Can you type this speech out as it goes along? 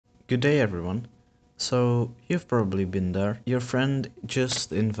Good day everyone. So you've probably been there. Your friend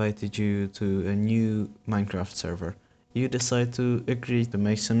just invited you to a new Minecraft server. You decide to agree to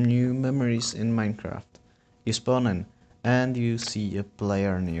make some new memories in Minecraft. You spawn in and you see a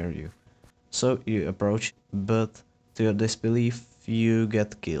player near you. So you approach, but to your disbelief you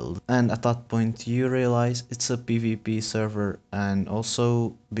get killed. And at that point you realize it's a PvP server, and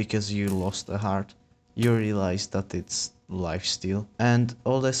also because you lost a heart you realize that it's lifesteal, and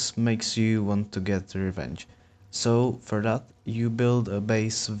all this makes you want to get revenge. So for that you build a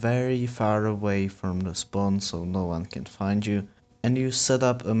base very far away from the spawn so no one can find you, and you set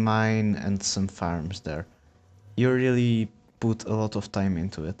up a mine and some farms there. You really put a lot of time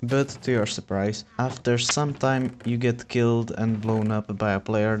into it. But to your surprise, after some time you get killed and blown up by a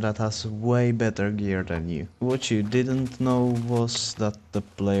player that has way better gear than you. What you didn't know was that the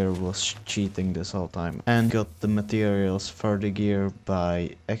player was cheating this whole time and got the materials for the gear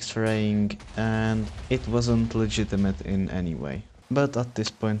by x-raying, and it wasn't legitimate in any way. But at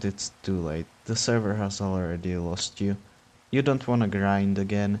this point it's too late. The server has already lost you. You don't wanna grind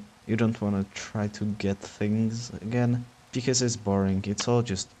again, you don't wanna try to get things again, because it's boring, it's all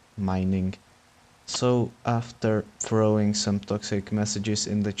just mining. So after throwing some toxic messages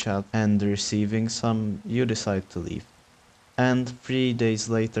in the chat and receiving some, you decide to leave. And 3 days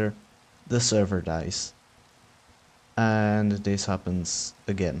later, the server dies. And this happens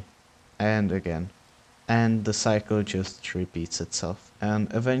again, and again. And the cycle just repeats itself. And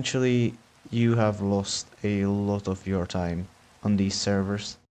eventually, you have lost a lot of your time on these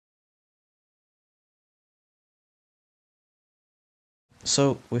servers.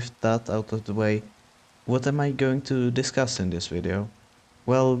 So with that out of the way, what am I going to discuss in this video?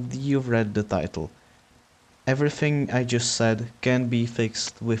 Well, you've read the title. Everything I just said can be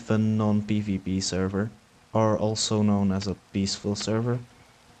fixed with a non-PvP server, or also known as a peaceful server,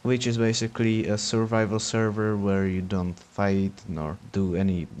 which is basically a survival server where you don't fight nor do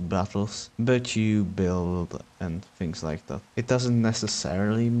any battles, but you build and things like that. It doesn't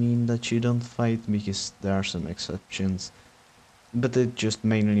necessarily mean that you don't fight, because there are some exceptions, but it just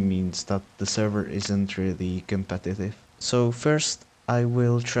mainly means that the server isn't really competitive. So first, I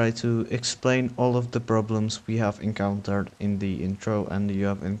will try to explain all of the problems we have encountered in the intro and you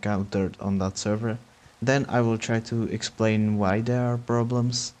have encountered on that server. Then I will try to explain why there are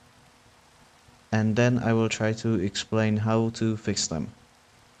problems, and then I will try to explain how to fix them.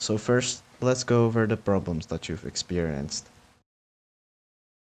 So first, let's go over the problems that you've experienced.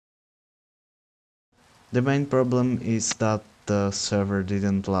 The main problem is that the server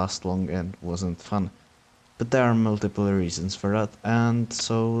didn't last long and wasn't fun, but there are multiple reasons for that, and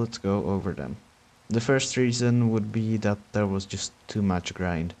so let's go over them. The first reason would be that there was just too much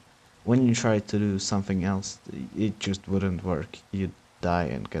grind. When you try to do something else, it just wouldn't work, you'd die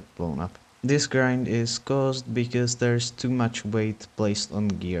and get blown up. This grind is caused because there's too much weight placed on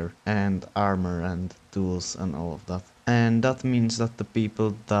gear and armor and tools and all of that. And that means that the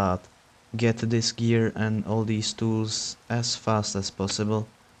people that get this gear and all these tools as fast as possible,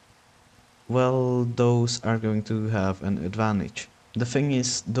 well, those are going to have an advantage. The thing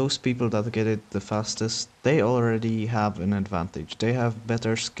is, those people that get it the fastest, they already have an advantage. They have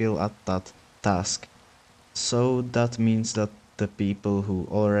better skill at that task. So that means that the people who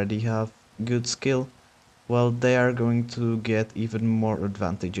already have good skill, well, they are going to get even more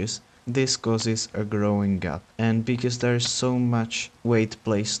advantages. This causes a growing gap, and because there is so much weight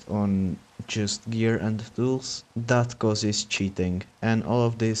placed on just gear and tools, that causes cheating, and all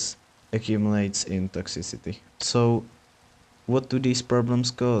of this accumulates in toxicity. So what do these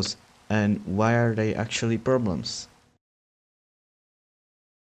problems cause, and why are they actually problems?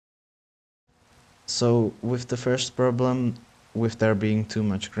 So with the first problem, with there being too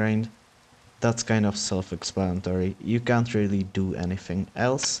much grind, that's kind of self-explanatory. You can't really do anything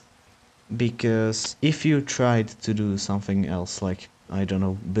else, because if you tried to do something else, like, I don't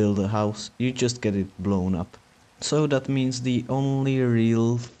know, build a house, you just get it blown up. So that means the only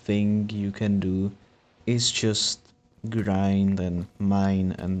real thing you can do is just grind and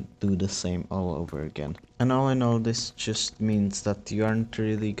mine and do the same all over again. And all in all, this just means that you aren't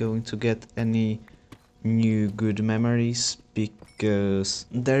really going to get any new good memories, because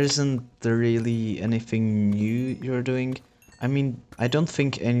there isn't really anything new you're doing. I mean, I don't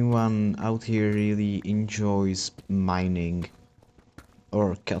think anyone out here really enjoys mining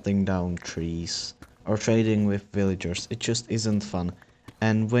or cutting down trees or trading with villagers. It just isn't fun.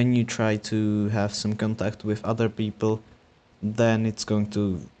 And when you try to have some contact with other people, then it's going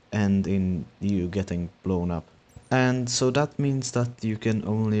to end in you getting blown up. And so that means that you can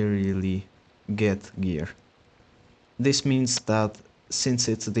only really get gear. This means that since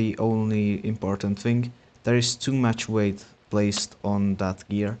it's the only important thing, there is too much weight placed on that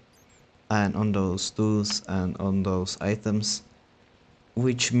gear and on those tools and on those items,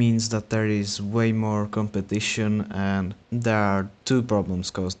 which means that there is way more competition, and there are two problems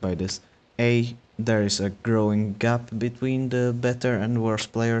caused by this. A, there is a growing gap between the better and worse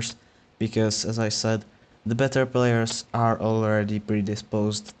players, because as I said, the better players are already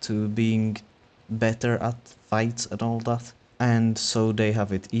predisposed to being better at fights and all that, and so they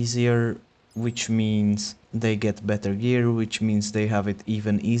have it easier, which means they get better gear, which means they have it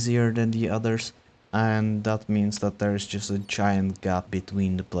even easier than the others, and that means that there is just a giant gap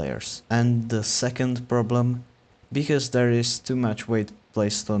between the players. And the second problem, because there is too much weight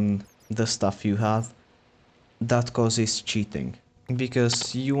placed on the stuff you have, that causes cheating.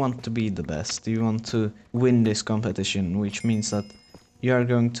 Because you want to be the best, you want to win this competition, which means that you are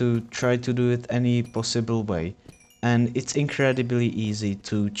going to try to do it any possible way. And it's incredibly easy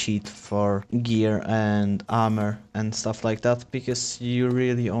to cheat for gear and armor and stuff like that, because you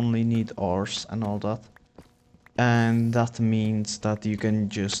really only need ores and all that. And that means that you can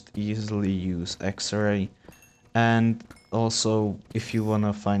just easily use X-ray, and also if you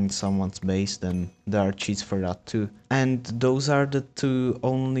wanna find someone's base, then there are cheats for that too. And those are the two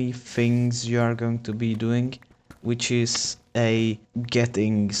only things you are going to be doing, which is A,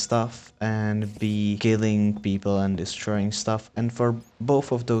 getting stuff, and B, killing people and destroying stuff, and for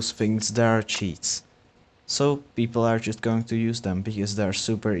both of those things there are cheats. So people are just going to use them because they're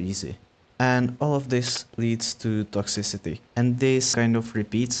super easy. And all of this leads to toxicity. And this kind of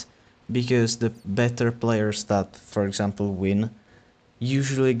repeats because the better players that, for example, win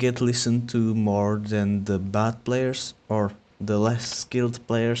usually get listened to more than the bad players or the less skilled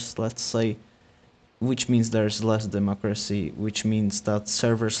players, let's say, which means there's less democracy, which means that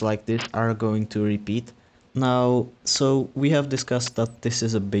servers like this are going to repeat. Now, so we have discussed that this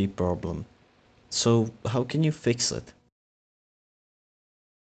is a big problem. So how can you fix it?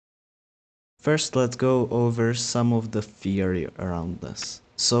 First, let's go over some of the theory around this.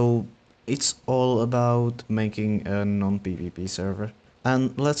 So, it's all about making a non-PvP server.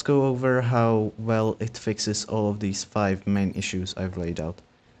 And let's go over how well it fixes all of these 5 main issues I've laid out.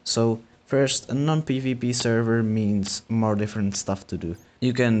 So, first, a non-PvP server means more different stuff to do.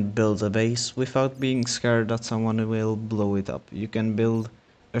 You can build a base without being scared that someone will blow it up. You can build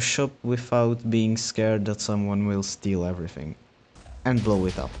a shop without being scared that someone will steal everything and blow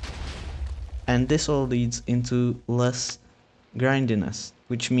it up. And this all leads into less grindiness,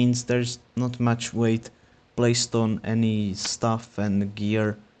 which means there's not much weight placed on any stuff and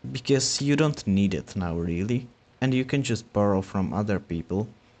gear, because you don't need it now really, and you can just borrow from other people,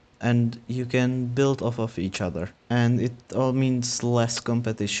 and you can build off of each other, and it all means less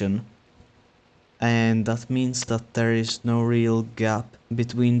competition, and that means that there is no real gap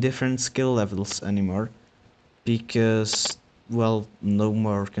between different skill levels anymore, because, well, no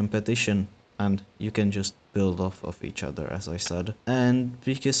more competition, and you can just build off of each other, as I said. And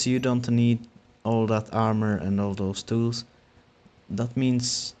because you don't need all that armor and all those tools, that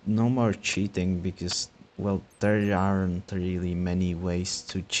means no more cheating, because, well, there aren't really many ways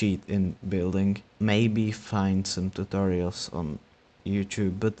to cheat in building. Maybe find some tutorials on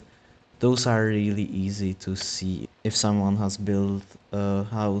YouTube, but those are really easy to see if someone has built a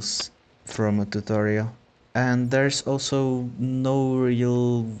house from a tutorial. And there's also no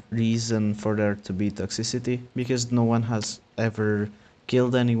real reason for there to be toxicity, because no one has ever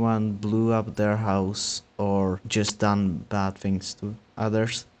killed anyone, blew up their house, or just done bad things to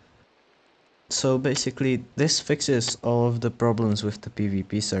others. So basically, this fixes all of the problems with the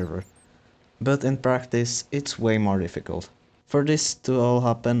PvP server, but in practice, it's way more difficult. For this to all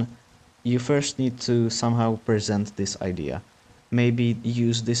happen, you first need to somehow present this idea. Maybe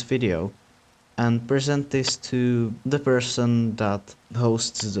use this video and present this to the person that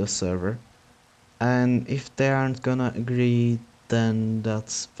hosts the server. And if they aren't gonna agree, then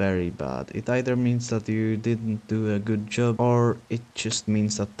that's very bad. It either means that you didn't do a good job, or it just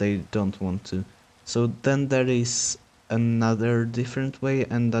means that they don't want to. So then there is another different way,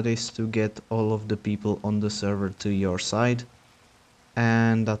 and that is to get all of the people on the server to your side.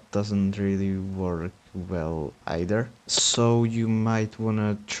 And that doesn't really work well either. So you might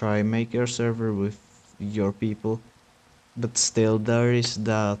wanna try make your server with your people, but still there is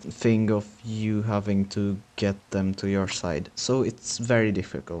that thing of you having to get them to your side. So it's very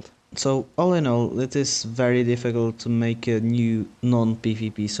difficult. So all in all, it is very difficult to make a new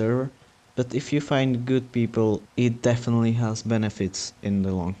non-PvP server, but if you find good people, it definitely has benefits in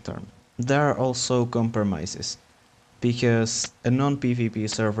the long term. There are also compromises. because a non-PvP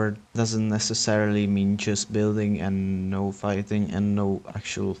server doesn't necessarily mean just building and no fighting and no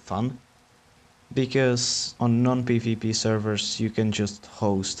actual fun. Because on non-PvP servers you can just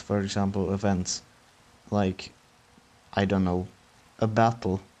host, for example, events like, I don't know, a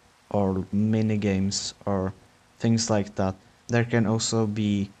battle or mini games or things like that. There can also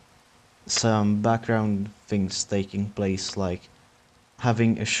be some background things taking place, like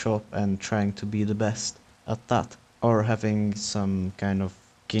having a shop and trying to be the best at that, or having some kind of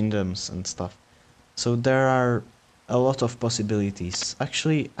kingdoms and stuff. So there are a lot of possibilities.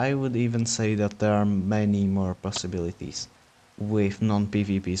 Actually, I would even say that there are many more possibilities with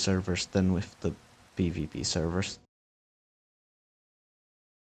non-PvP servers than with the PvP servers.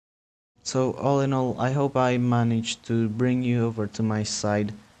 So all in all, I hope I managed to bring you over to my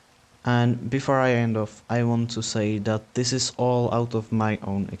side. And before I end off, I want to say that this is all out of my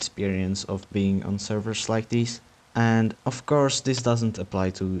own experience of being on servers like these. And of course, this doesn't apply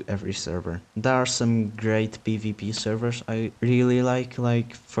to every server. There are some great PvP servers I really like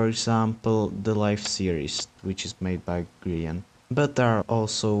for example the Life series, which is made by Grian. But there are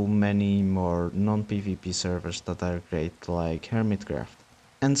also many more non-PvP servers that are great, like Hermitcraft.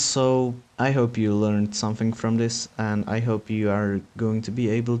 And so I hope you learned something from this, and I hope you are going to be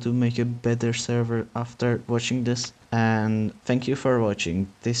able to make a better server after watching this. And thank you for watching.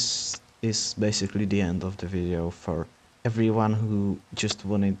 This is basically the end of the video for everyone who just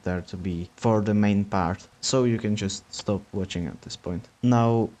wanted there to be for the main part, so you can just stop watching at this point.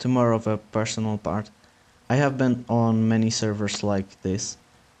 Now to more of a personal part. I have been on many servers like this,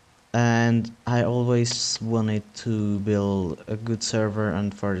 and I always wanted to build a good server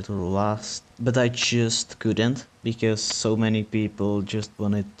and for it to last, but I just couldn't because so many people just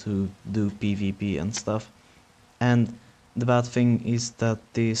wanted to do PvP and stuff. And the bad thing is that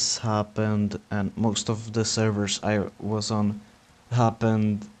this happened, and most of the servers I was on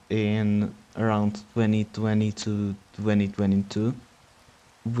happened in around 2020 to 2022,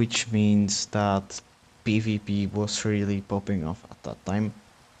 which means that PvP was really popping off at that time.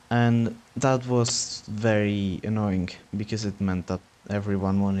 And that was very annoying because it meant that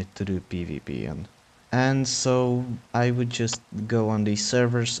everyone wanted to do PvP, and so I would just go on these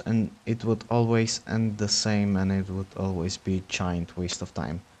servers and it would always end the same, and it would always be a giant waste of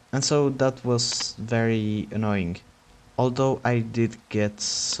time. And so that was very annoying. Although I did get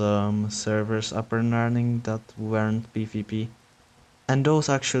some servers up and running that weren't PvP, and those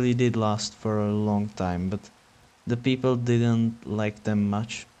actually did last for a long time, but the people didn't like them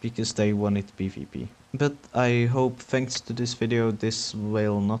much because they wanted PvP. But I hope thanks to this video this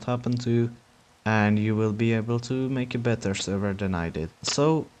will not happen to you, and you will be able to make a better server than I did.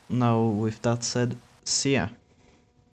 So now with that said, see ya.